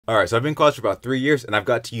Alright, so I've been in college for about 3 years and I've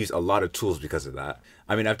got to use a lot of tools because of that.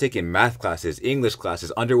 I mean, I've taken math classes, English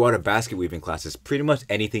classes, underwater basket weaving classes, pretty much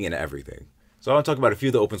anything and everything. So I want to talk about a few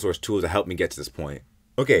of the open source tools that helped me get to this point.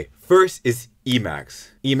 Okay, first is Emacs.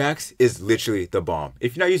 Emacs is literally the bomb.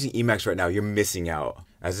 If you're not using Emacs right now, you're missing out.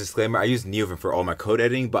 As a disclaimer, I use Neovan for all my code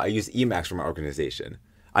editing, but I use Emacs for my organization.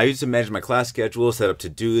 I use it to manage my class schedule, set up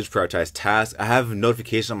to-dos, prioritize tasks. I have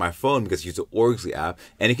notifications on my phone because I use the Orgly app,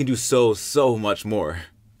 and it can do so much more.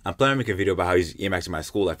 I'm planning to make a video about how I use Emacs in my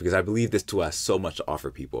school life because I believe this tool has so much to offer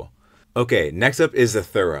people. Okay, next up is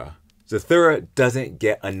Zathura. Zathura doesn't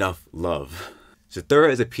get enough love. Zathura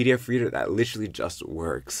is a PDF reader that literally just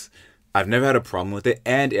works. I've never had a problem with it,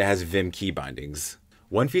 and it has Vim key bindings.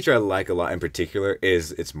 One feature I like a lot in particular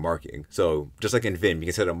is its marking. So just like in Vim, you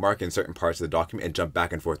can set a mark in certain parts of the document and jump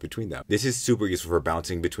back and forth between them. This is super useful for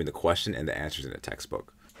bouncing between the question and the answers in a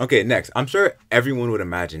textbook. Okay, next, I'm sure everyone would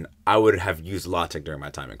imagine I would have used LaTeX during my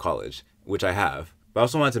time in college, which I have. But I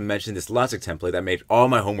also wanted to mention this LaTeX template that made all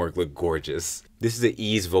my homework look gorgeous. This is the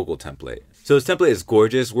Ease Vocal template. So this template is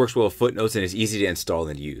gorgeous, works well with footnotes, and is easy to install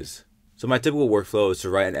and use. So my typical workflow is to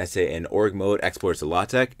write an essay in org mode, export it to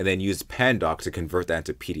LaTeX, and then use Pandoc to convert that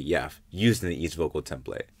into PDF using the Ease Vocal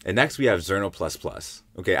template. And next we have Zerno++.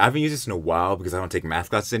 Okay, I haven't used this in a while because I don't take math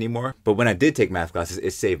classes anymore, but when I did take math classes,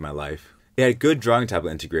 it saved my life. It had good drawing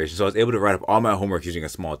tablet integration, so I was able to write up all my homework using a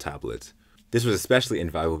small tablet. This was especially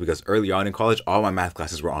invaluable because early on in college, all my math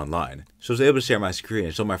classes were online. So I was able to share my screen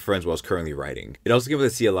and show my friends what I was currently writing. It also gave me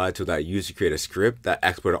the CLI tool that I used to create a script that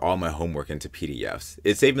exported all my homework into PDFs.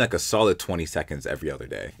 It saved me like a solid 20 seconds every other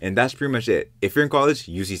day. And that's pretty much it. If you're in college,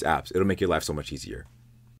 use these apps. It'll make your life so much easier.